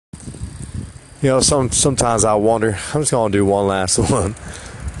Sometimes I wonder. I'm just gonna do one last one.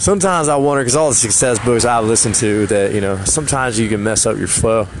 Sometimes I wonder, because all the success books I've listened to, that sometimes you can mess up your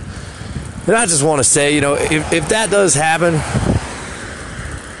flow. And I just want to say, if that does happen,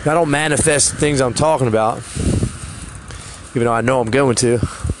 I don't manifest the things I'm talking about, even though I know I'm going to.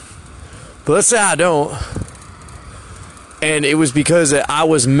 But let's say I don't, and it was because I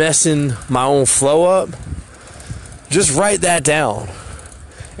was messing my own flow up. Just write that down.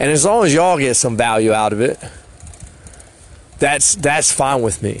 And as long as y'all get some value out of it, that's fine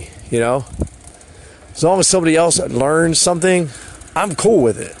with me, As long as somebody else learns something, I'm cool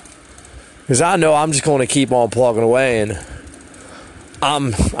with it. Because I know I'm just going to keep on plugging away, and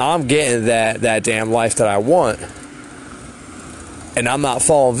I'm getting that damn life that I want. And I'm not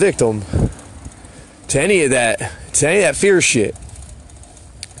falling victim to any of that fear shit.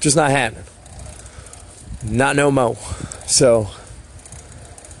 Just not happening. Not no more. So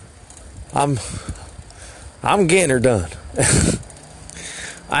I'm getting her done.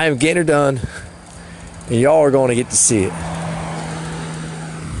 I am getting her done, and y'all are going to get to see it.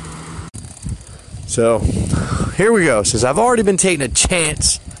 So here we go. Since I've already been taking a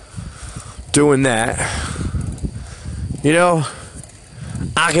chance doing that,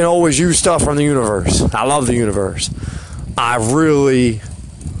 I can always use stuff from the universe. I love the universe. I really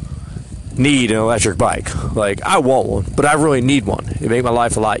need an electric bike. Like, I want one, but I really need one. It makes my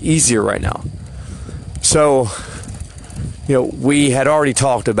life a lot easier right now. So, we had already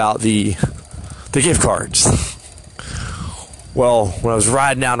talked about the gift cards. Well, when I was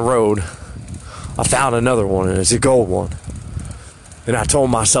riding down the road, I found another one, and it's a gold one. And I told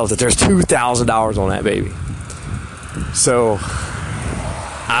myself that there's $2,000 on that baby. So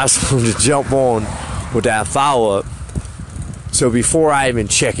I was going to jump on with that follow-up. So before I even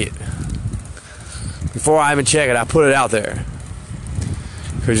check it, I put it out there.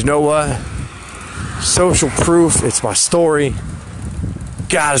 Because you know what? Social proof, it's my story.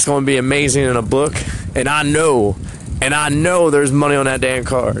 God, it's going to be amazing in a book. And I know there's money on that damn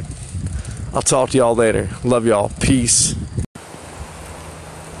card. I'll talk to y'all later. Love y'all. Peace.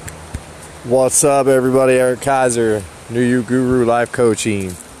 What's up, everybody? Eric Kaiser, New You Guru Life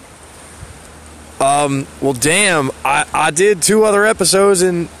Coaching. Well, damn, I did 2 other episodes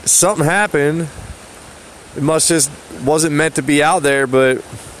and something happened. It wasn't meant to be out there, but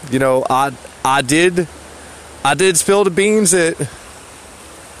I did spill the beans that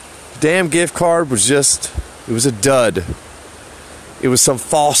damn gift card was it was a dud. It was some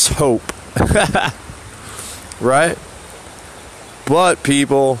false hope. Right? But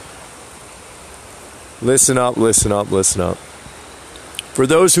people, listen up. For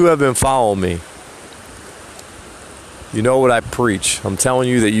those who have been following me, you know what I preach. I'm telling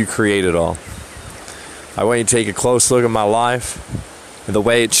you that you create it all. I want you to take a close look at my life and the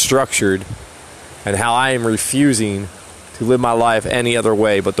way it's structured and how I am refusing to live my life any other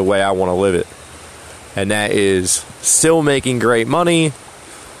way but the way I want to live it. And that is still making great money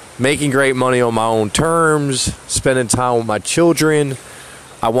on my own terms, spending time with my children.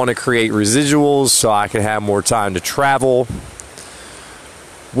 I want to create residuals so I can have more time to travel.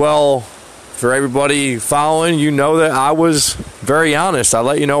 Well, for everybody following, you know that I was very honest. I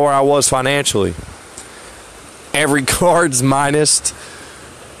let you know where I was financially. Every card's minus.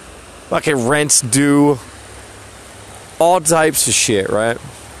 Fucking rent's due. All types of shit, right?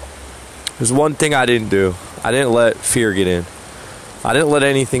 There's one thing I didn't do. I didn't let fear get in. I didn't let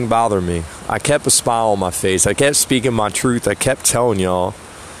anything bother me. I kept a smile on my face. I kept speaking my truth. I kept telling y'all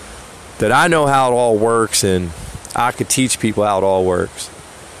that I know how it all works and I could teach people how it all works.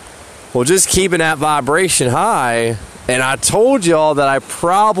 Well, just keeping that vibration high, and I told y'all that I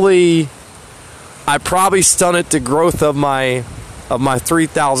probably stunted the growth of my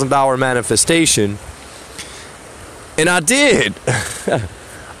 $3,000 manifestation. And I did.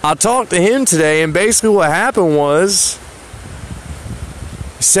 I talked to him today, and basically what happened was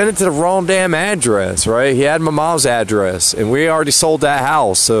he sent it to the wrong damn address, right? He had my mom's address, and we already sold that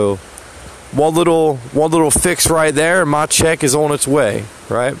house. So one little fix right there, and my check is on its way,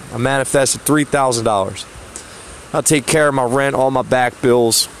 right? I manifested $3,000. I'll take care of my rent, all my back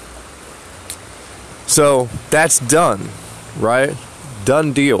bills. So that's done, right?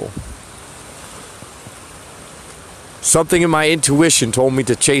 Done deal. Something in my intuition told me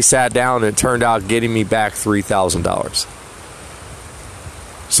to chase that down, and it turned out getting me back $3,000.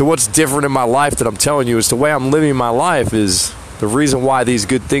 So what's different in my life that I'm telling you is the way I'm living my life is the reason why these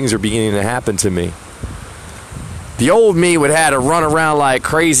good things are beginning to happen to me. The old me would have to run around like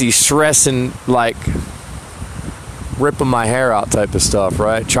crazy, stressing, like ripping my hair out type of stuff,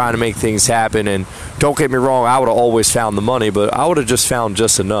 right? Trying to make things happen. And don't get me wrong, I would have always found the money, but I would have just found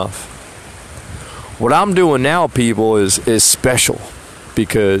just enough. what I'm doing now, people, is special,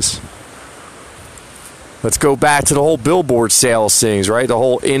 because let's go back to the whole billboard sales things, right? The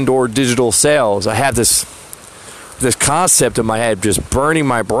whole indoor digital sales. I have this concept in my head just burning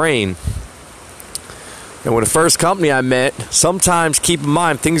my brain. And with the first company I met, sometimes, keep in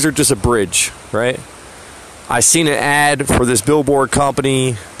mind, things are just a bridge, right? I seen an ad for this billboard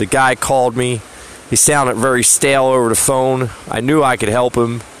company. The guy called me. He sounded very stale over the phone. I knew I could help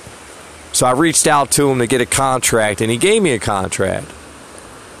him. So I reached out to him to get a contract, and he gave me a contract.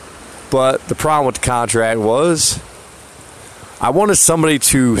 But the problem with the contract was I wanted somebody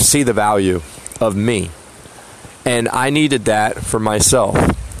to see the value of me. And I needed that for myself.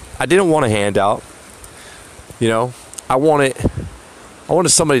 I didn't want a handout. You know, I wanted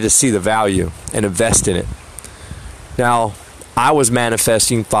somebody to see the value and invest in it. Now, I was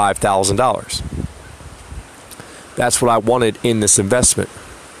manifesting $5,000. That's what I wanted in this investment.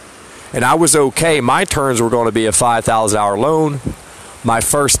 And I was okay. My terms were going to be a $5,000 loan. My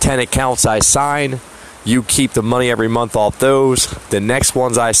first 10 accounts I sign, you keep the money every month off those. The next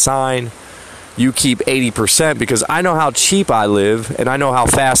ones I sign, you keep 80%, because I know how cheap I live and I know how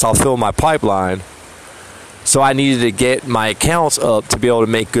fast I'll fill my pipeline. So I needed to get my accounts up to be able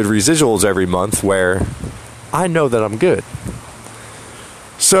to make good residuals every month where I know that I'm good.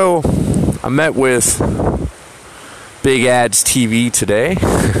 So I met with Big Ads TV today.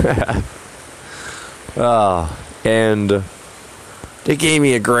 And they gave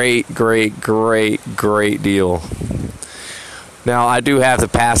me a great deal. Now, I do have to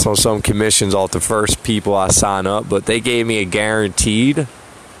pass on some commissions off the first people I sign up, but they gave me a guaranteed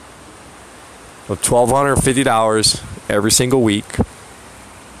of $1,250 every single week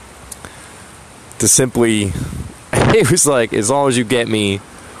to simply, it was like, as long as you get me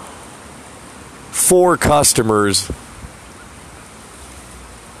 4 customers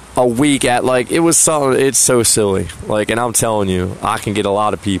a week at, like, it was something, it's so silly. Like, and I'm telling you, I can get a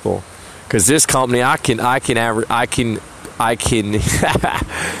lot of people, because this company, I can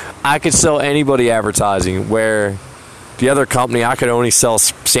sell anybody advertising, where the other company, I could only sell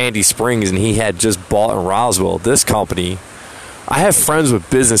Sandy Springs, and he had just bought in Roswell. This company, I have friends with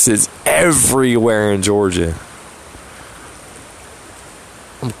businesses everywhere in Georgia.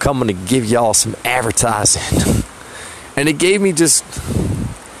 I'm coming to give y'all some advertising. And it gave me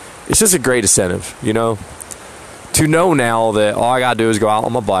it's just a great incentive, you know, to know now that all I got to do is go out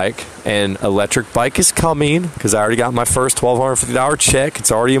on my bike, and electric bike is coming, because I already got my first $1,250 check.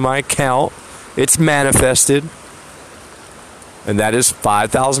 It's already in my account. It's manifested. And that is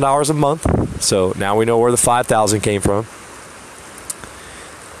 $5,000 a month. So now we know where the $5,000 came from.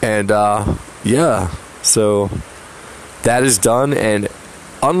 And, yeah. So that is done. And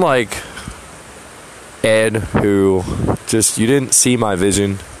unlike Ed, who just, you didn't see my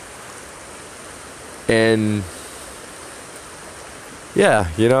vision. And, yeah,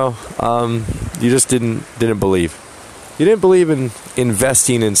 you know, you just didn't believe. You didn't believe in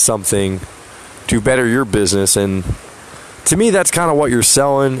investing in something to better your business. And to me, that's kind of what you're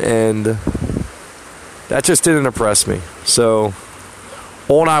selling, and that just didn't impress me. So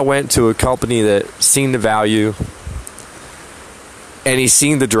on I went to a company that seen the value, and he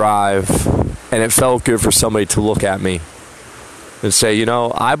seen the drive, and it felt good for somebody to look at me and say, you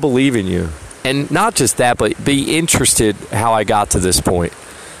know, I believe in you. And not just that, but be interested how I got to this point.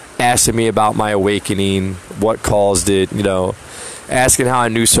 Asking me about my awakening, what caused it, you know, asking how I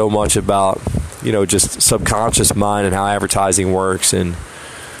knew so much about, you know, just subconscious mind and how advertising works and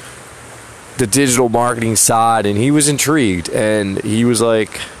the digital marketing side. And he was intrigued, and he was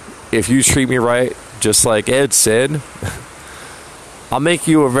like, if you treat me right, just like Ed said, I'll make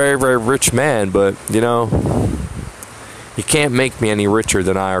you a very, very rich man, but, you know, you can't make me any richer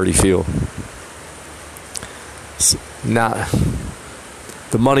than I already feel.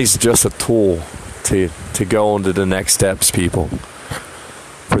 The money's just a tool to go on to the next steps, people.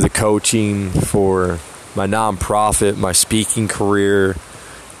 For the coaching, for my nonprofit, my speaking career,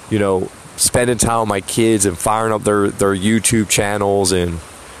 you know, spending time with my kids and firing up their YouTube channels. And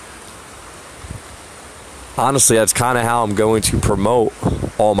honestly, that's kind of how I'm going to promote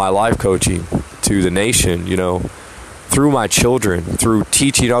all my life coaching to the nation, you know, through my children, through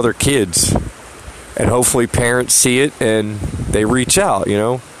teaching other kids. And hopefully parents see it and they reach out, you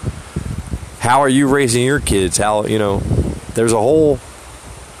know. How are you raising your kids? How, you know, there's a whole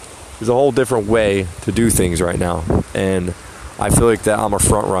different way to do things right now. And I feel like that I'm a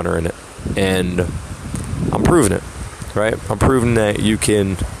front runner in it. And I'm proving it, right? I'm proving that you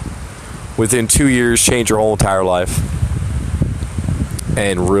can, within 2 years, change your whole entire life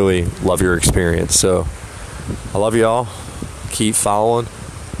and really love your experience. So I love you all. Keep following.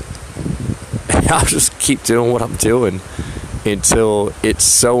 I'll just keep doing what I'm doing until it's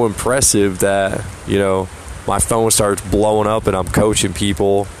so impressive that, my phone starts blowing up and I'm coaching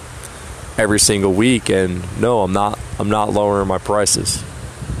people every single week. And no, I'm not lowering my prices.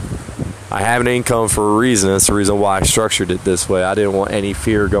 I have an income for a reason. That's the reason why I structured it this way. I didn't want any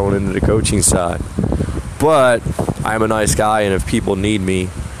fear going into the coaching side. But I'm a nice guy, and if people need me,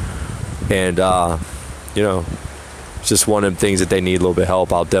 and, it's just one of them things that they need a little bit of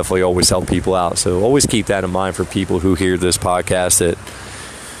help, I'll definitely always help people out. So always keep that in mind for people who hear this podcast, that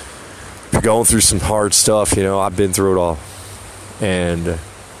if you're going through some hard stuff, I've been through it all. And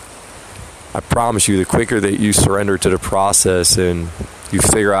I promise you, the quicker that you surrender to the process and you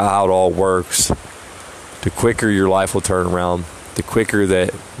figure out how it all works, the quicker your life will turn around, the quicker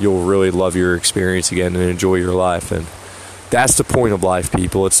that you'll really love your experience again and enjoy your life. And that's the point of life,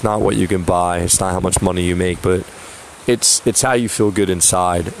 people. It's not what you can buy. It's not how much money you make, but it's how you feel good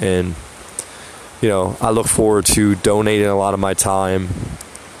inside. And, I look forward to donating a lot of my time,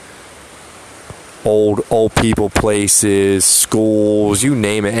 old people, places, schools, you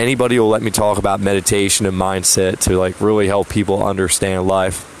name it. Anybody will let me talk about meditation and mindset to really help people understand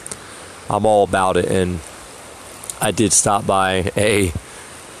life. I'm all about it. And I did stop by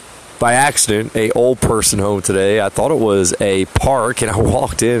accident, a old person home today. I thought it was a park, and I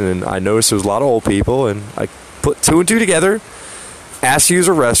walked in and I noticed there was a lot of old people, and I put two and two together, asked to use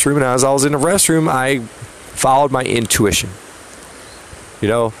a restroom, and as I was in the restroom, I followed my intuition.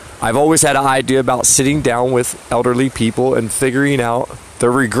 I've always had an idea about sitting down with elderly people and figuring out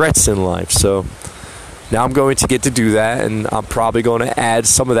their regrets in life. So now I'm going to get to do that, and I'm probably going to add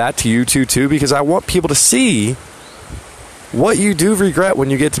some of that to YouTube too, because I want people to see what you do regret when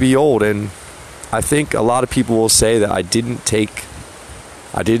you get to be old. And I think a lot of people will say that I didn't take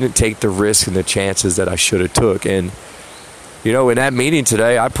the risk and the chances that I should have took. And, in that meeting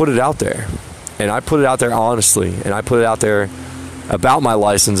today, I put it out there. And I put it out there honestly. And I put it out there about my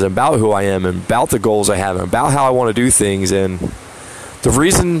license and about who I am and about the goals I have and about how I want to do things. And the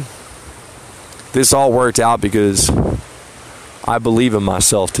reason this all worked out, because I believe in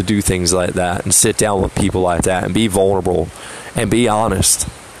myself to do things like that and sit down with people like that and be vulnerable and be honest.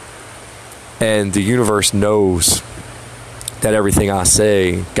 And the universe knows that everything I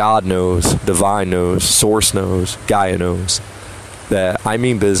say, God knows, Divine knows, Source knows, Gaia knows, that I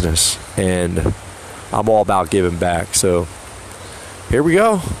mean business, and I'm all about giving back. So here we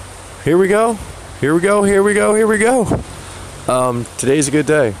go. Today's a good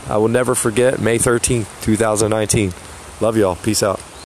day. I will never forget May 13th, 2019. Love y'all. Peace out.